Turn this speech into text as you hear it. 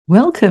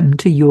Welcome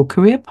to Your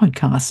Career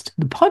Podcast,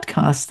 the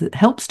podcast that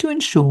helps to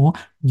ensure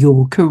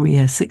your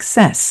career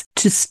success.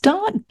 To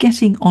start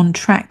getting on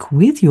track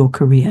with your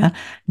career,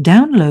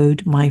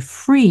 download my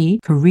free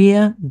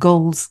career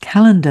goals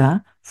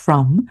calendar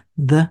from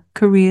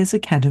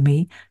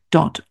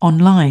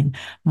thecareersacademy.online.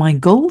 My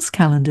goals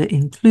calendar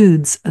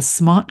includes a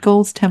SMART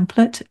goals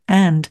template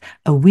and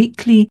a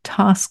weekly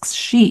tasks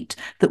sheet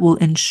that will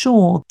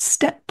ensure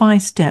step by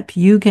step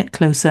you get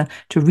closer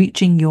to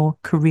reaching your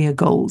career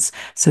goals.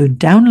 So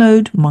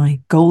download my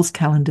goals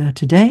calendar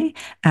today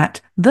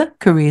at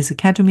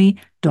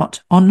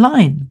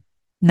thecareersacademy.online.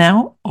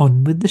 Now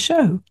on with the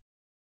show.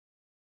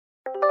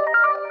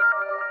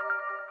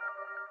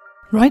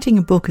 Writing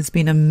a book has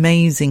been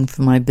amazing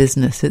for my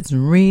business. It's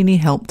really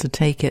helped to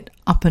take it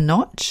up a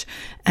notch,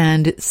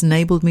 and it's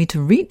enabled me to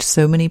reach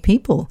so many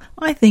people.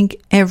 I think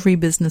every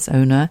business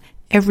owner,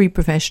 every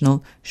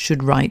professional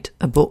should write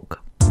a book.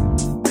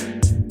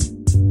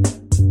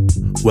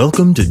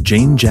 Welcome to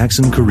Jane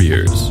Jackson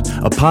Careers,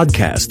 a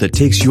podcast that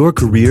takes your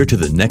career to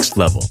the next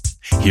level.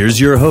 Here's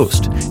your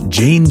host,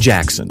 Jane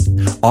Jackson,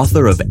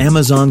 author of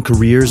Amazon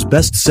Careers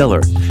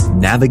bestseller,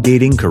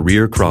 Navigating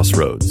Career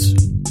Crossroads.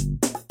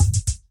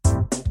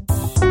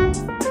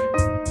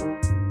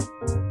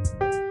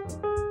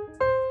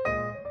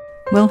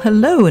 Well,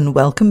 hello and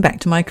welcome back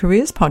to my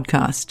Careers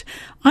podcast.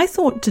 I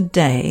thought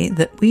today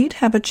that we'd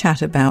have a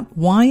chat about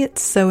why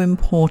it's so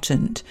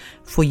important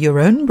for your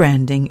own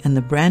branding and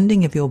the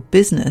branding of your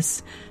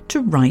business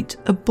to write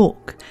a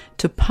book,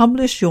 to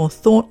publish your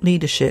thought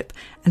leadership,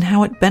 and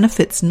how it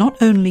benefits not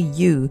only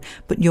you,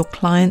 but your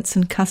clients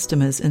and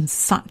customers in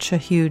such a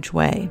huge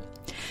way.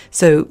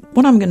 So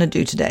what I'm going to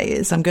do today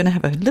is I'm going to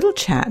have a little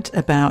chat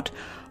about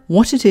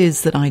what it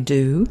is that I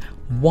do,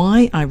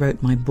 why I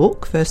wrote my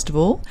book, first of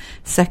all.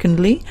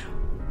 Secondly,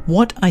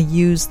 what I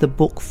use the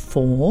book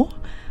for.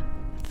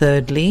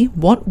 Thirdly,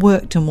 what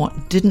worked and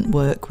what didn't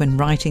work when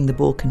writing the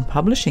book and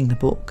publishing the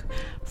book.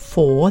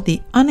 4,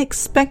 the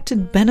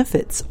unexpected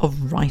benefits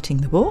of writing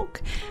the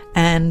book.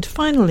 And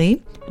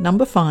finally,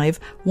 number 5,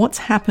 what's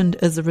happened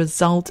as a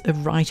result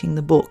of writing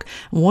the book.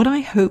 What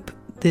I hope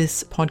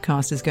this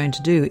podcast is going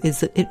to do is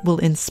that it will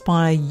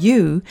inspire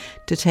you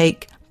to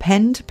take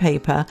pen to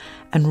paper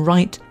and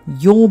write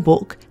your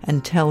book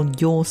and tell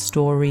your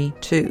story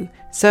too.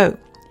 So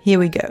here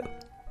we go.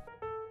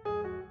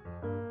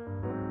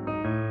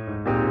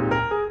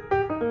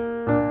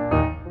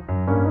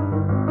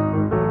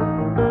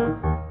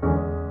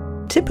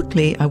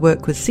 Typically, I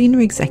work with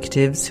senior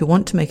executives who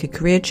want to make a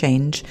career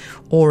change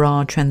or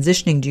are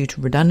transitioning due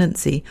to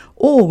redundancy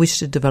or wish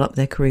to develop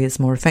their careers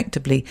more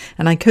effectively,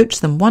 and I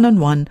coach them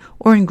one-on-one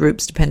or in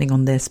groups depending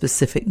on their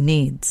specific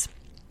needs.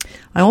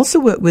 I also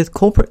work with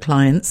corporate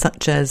clients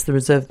such as the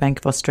Reserve Bank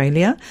of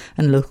Australia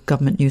and Local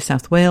Government New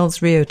South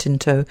Wales, Rio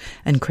Tinto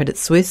and Credit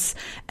Suisse,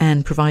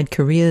 and provide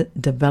career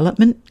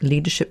development,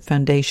 leadership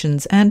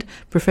foundations and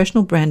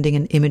professional branding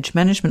and image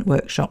management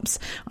workshops.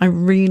 I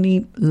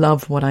really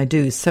love what I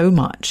do so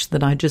much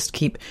that I just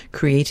keep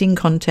creating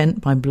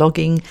content by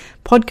blogging,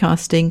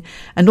 podcasting,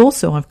 and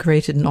also I've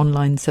created an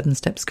online 7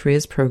 Steps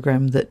Careers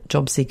program that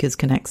job seekers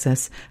can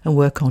access and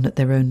work on at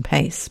their own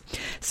pace.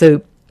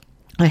 So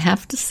I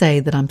have to say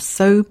that I'm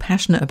so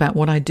passionate about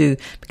what I do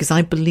because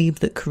I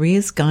believe that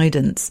careers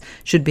guidance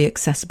should be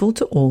accessible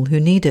to all who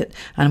need it.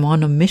 And I'm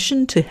on a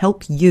mission to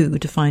help you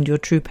to find your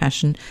true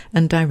passion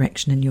and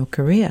direction in your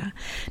career.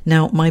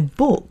 Now, my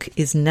book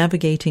is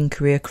Navigating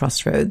Career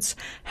Crossroads,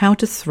 How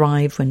to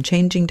Thrive When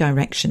Changing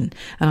Direction.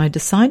 And I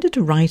decided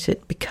to write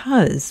it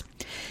because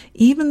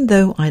even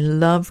though I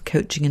love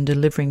coaching and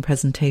delivering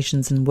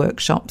presentations and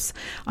workshops,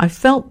 I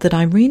felt that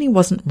I really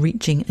wasn't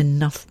reaching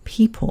enough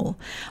people.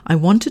 I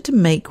wanted to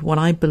make what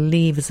I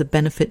believe is a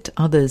benefit to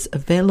others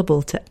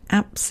available to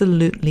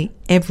absolutely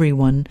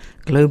everyone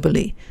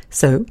globally.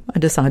 So I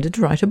decided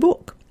to write a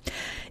book.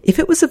 If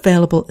it was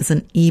available as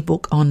an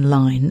ebook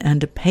online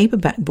and a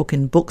paperback book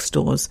in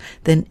bookstores,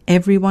 then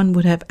everyone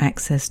would have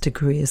access to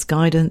careers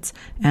guidance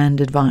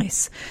and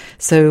advice.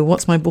 So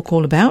what's my book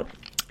all about?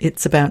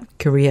 It's about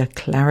career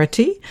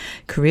clarity,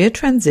 career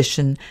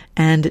transition,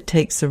 and it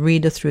takes the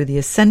reader through the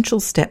essential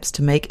steps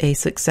to make a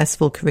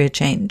successful career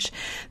change.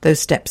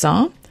 Those steps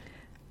are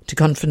to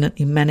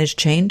confidently manage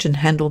change and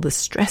handle the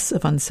stress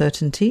of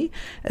uncertainty,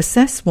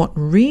 assess what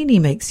really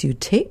makes you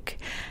tick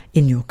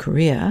in your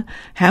career,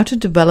 how to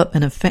develop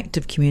an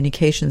effective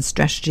communication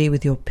strategy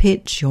with your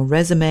pitch, your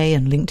resume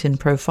and LinkedIn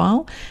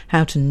profile,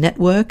 how to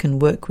network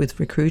and work with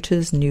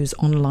recruiters and use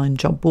online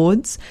job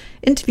boards,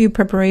 interview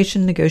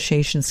preparation,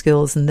 negotiation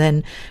skills, and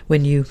then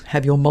when you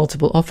have your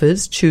multiple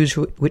offers, choose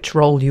which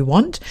role you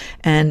want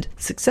and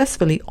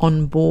successfully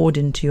onboard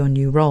into your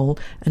new role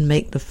and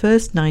make the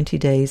first 90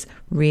 days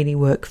really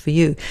work for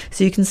you.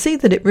 So you can see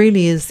that it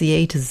really is the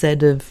A to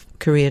Z of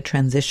career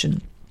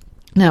transition.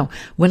 Now,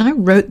 when I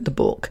wrote the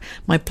book,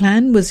 my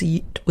plan was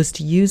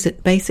to use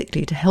it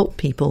basically to help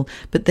people,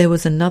 but there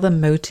was another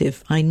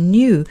motive. I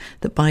knew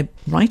that by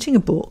writing a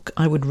book,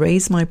 I would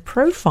raise my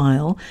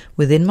profile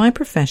within my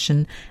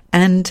profession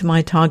and to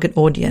my target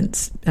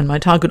audience. And my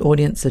target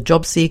audience are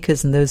job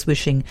seekers and those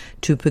wishing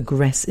to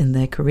progress in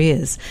their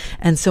careers.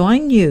 And so I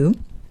knew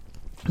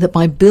that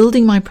by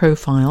building my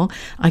profile,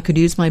 I could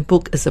use my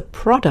book as a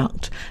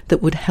product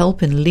that would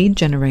help in lead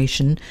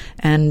generation.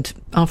 And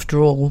after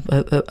all,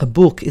 a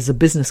book is a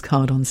business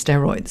card on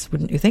steroids,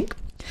 wouldn't you think?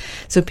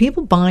 So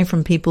people buy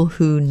from people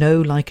who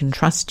know, like, and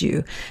trust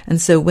you. And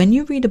so when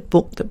you read a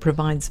book that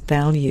provides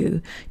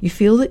value, you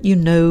feel that you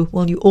know,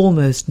 well, you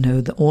almost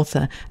know the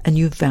author and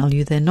you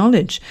value their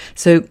knowledge.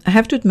 So I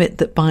have to admit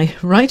that by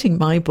writing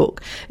my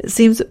book, it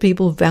seems that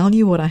people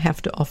value what I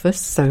have to offer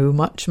so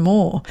much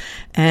more.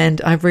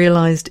 And I've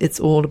realized it's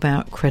all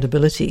about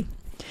credibility.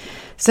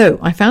 So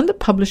I found that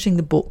publishing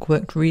the book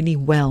worked really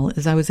well,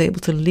 as I was able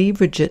to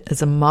leverage it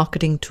as a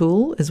marketing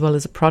tool as well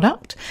as a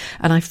product.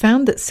 And I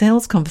found that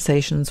sales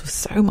conversations were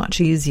so much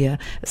easier,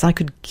 as I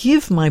could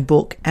give my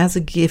book as a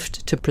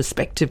gift to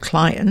prospective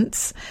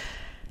clients.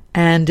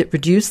 And it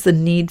reduced the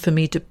need for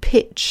me to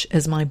pitch,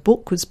 as my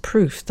book was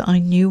proof that I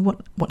knew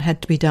what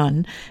had to be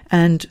done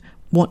and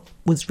what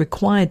was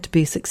required to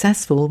be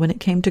successful when it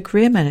came to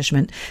career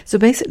management. So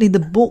basically the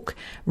book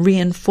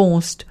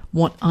reinforced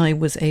what I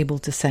was able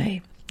to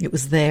say. It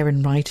was there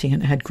in writing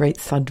and it had great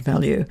thud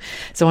value.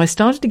 So I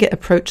started to get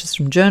approaches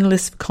from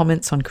journalists for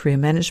comments on career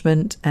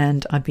management,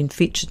 and I've been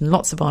featured in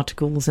lots of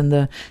articles in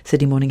the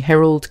Sydney Morning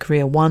Herald,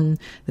 Career One,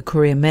 the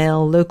Courier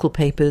Mail, local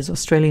papers,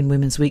 Australian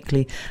Women's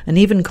Weekly, and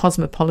even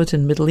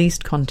Cosmopolitan Middle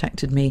East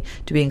contacted me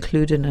to be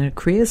included in a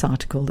careers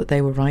article that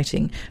they were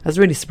writing. I was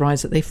really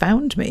surprised that they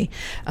found me.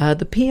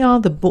 The PR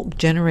the book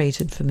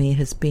generated for me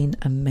has been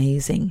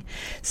amazing.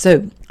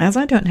 So as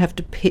I don't have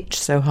to pitch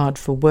so hard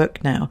for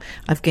work now,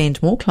 I've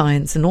gained more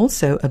clients. And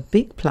also a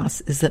big plus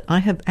is that I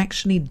have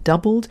actually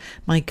doubled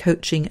my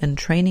coaching and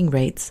training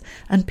rates,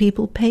 and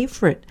people pay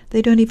for it.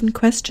 They don't even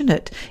question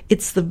it.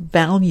 It's the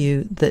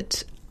value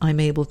that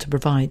I'm able to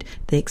provide.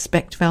 They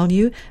expect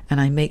value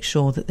and I make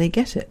sure that they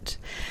get it.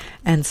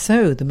 And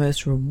so the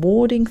most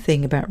rewarding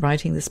thing about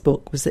writing this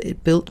book was that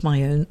it built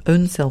my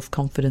own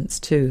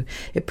self-confidence too.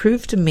 It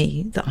proved to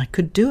me that I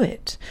could do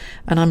it.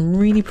 And I'm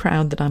really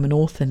proud that I'm an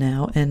author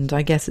now, and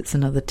I guess it's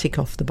another tick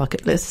off the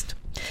bucket list.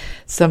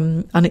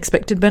 Some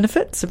unexpected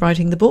benefits of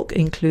writing the book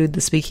include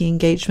the speaking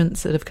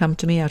engagements that have come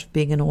to me out of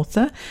being an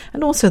author,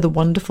 and also the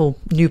wonderful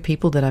new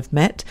people that I've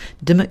met.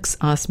 Dymocks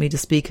asked me to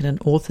speak at an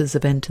authors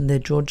event in their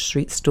George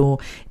Street store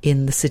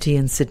in the city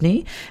in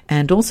Sydney,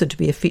 and also to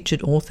be a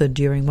featured author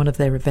during one of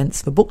their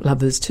events for book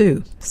lovers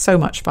too. So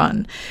much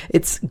fun.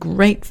 It's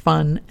great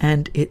fun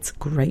and it's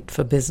great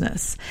for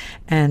business.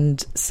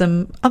 And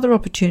some other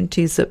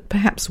opportunities that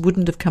perhaps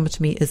wouldn't have come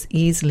to me as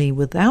easily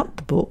without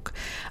the book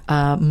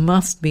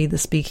must be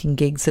the speaking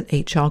gigs at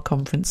HR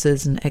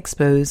conferences and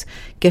expos,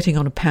 getting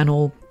on a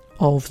panel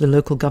of the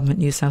local government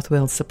New South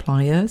Wales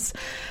suppliers,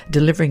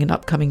 delivering an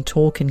upcoming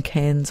talk in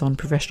Cairns on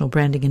professional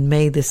branding in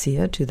May this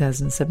year,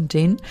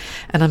 2017.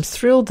 And I'm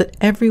thrilled that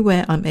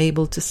everywhere I'm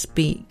able to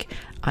speak,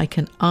 I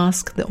can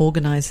ask the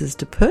organisers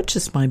to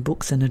purchase my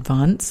books in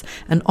advance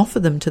and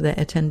offer them to their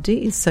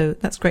attendees. So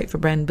that's great for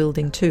brand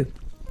building too.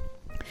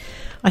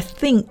 I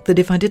think that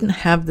if I didn't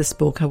have this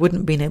book, I wouldn't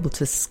have been able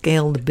to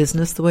scale the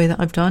business the way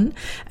that I've done.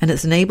 And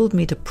it's enabled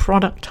me to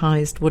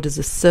productize what is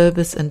a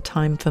service and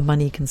time for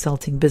money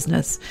consulting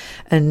business.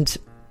 And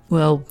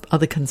well,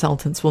 other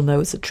consultants will know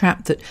it's a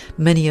trap that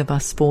many of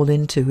us fall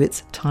into.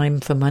 It's time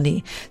for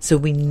money. So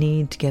we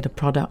need to get a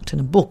product,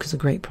 and a book is a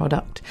great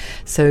product.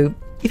 So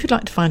if you'd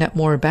like to find out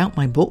more about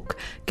my book,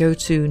 go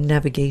to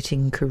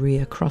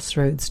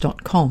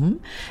navigatingcareercrossroads.com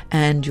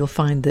and you'll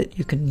find that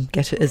you can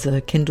get it as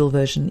a Kindle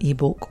version,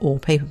 ebook or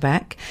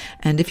paperback.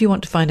 And if you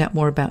want to find out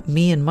more about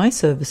me and my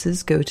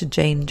services, go to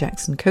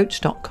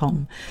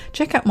janejacksoncoach.com.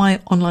 Check out my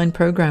online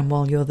program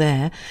while you're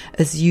there,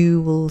 as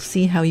you will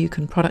see how you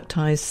can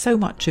productize so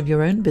much of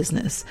your own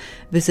business.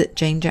 Visit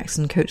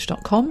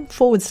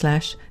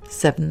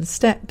janejacksoncoach.com/7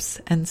 steps.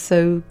 And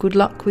so good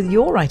luck with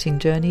your writing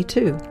journey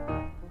too.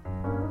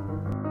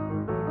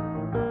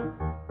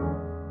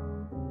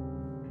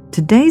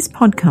 Today's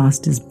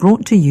podcast is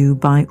brought to you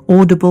by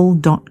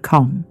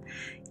Audible.com.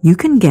 You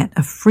can get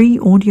a free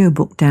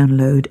audiobook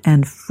download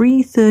and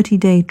free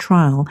 30-day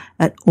trial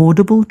at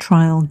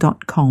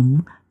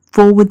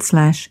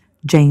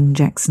audibletrial.com/Jane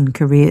Jackson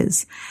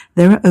Careers.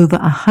 There are over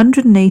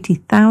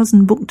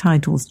 180,000 book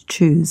titles to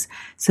choose,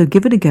 so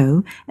give it a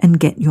go and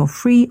get your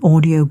free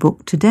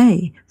audiobook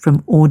today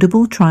from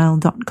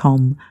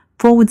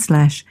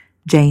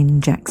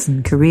audibletrial.com/Jane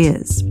Jackson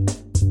Careers.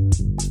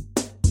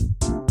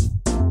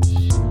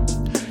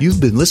 You've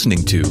been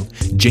listening to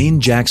Jane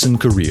Jackson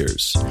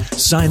Careers.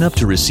 Sign up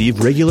to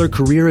receive regular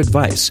career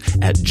advice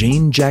at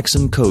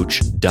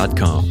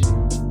janejacksoncoach.com.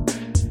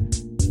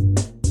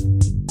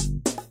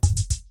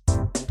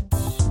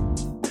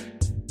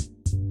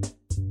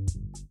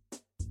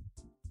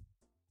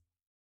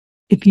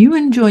 It If you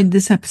enjoyed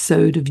this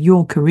episode of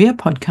Your Career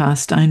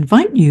Podcast, I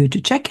invite you to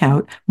check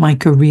out my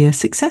Career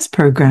Success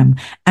Program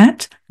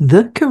at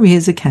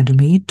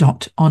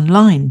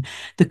thecareersacademy.online.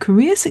 The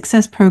Career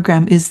Success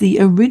Program is the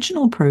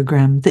original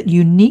program that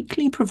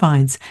uniquely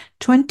provides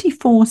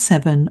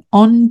 24/7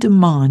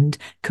 on-demand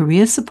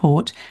career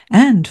support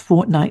and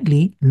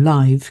fortnightly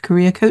live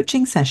career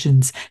coaching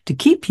sessions to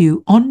keep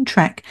you on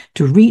track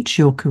to reach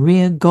your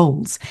career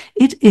goals.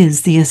 It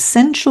is the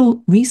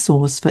essential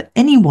resource for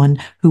anyone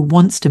who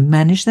wants to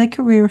manage their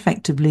career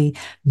effectively,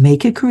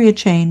 make a career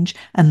change,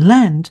 and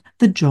land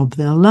the job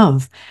they'll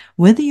love.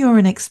 Whether you're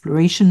in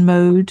exploration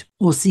mode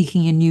or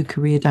seeking a new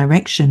career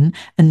direction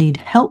and need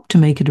help to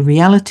make it a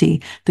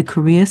reality, the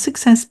Career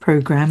Success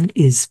Program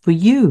is for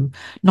you.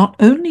 Not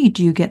only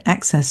do you get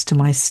access to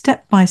my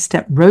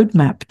step-by-step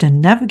roadmap to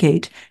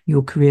navigate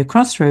your career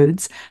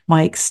crossroads,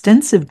 my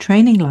extensive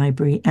training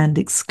library and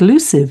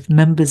exclusive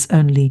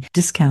members-only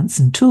discounts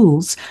and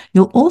tools,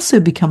 you'll also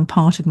become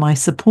part of my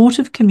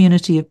supportive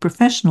community of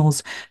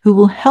professionals who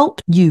will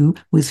help you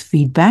with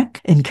feedback,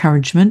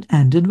 encouragement,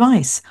 and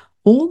advice.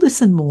 All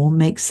this and more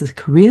makes the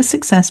Career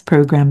Success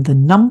Program the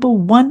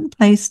 #1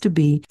 place to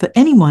be for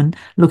anyone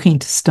looking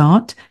to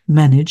start,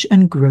 manage,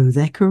 and grow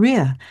their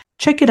career.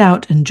 Check it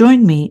out and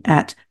join me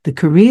at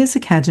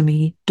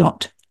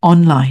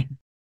thecareersacademy.online.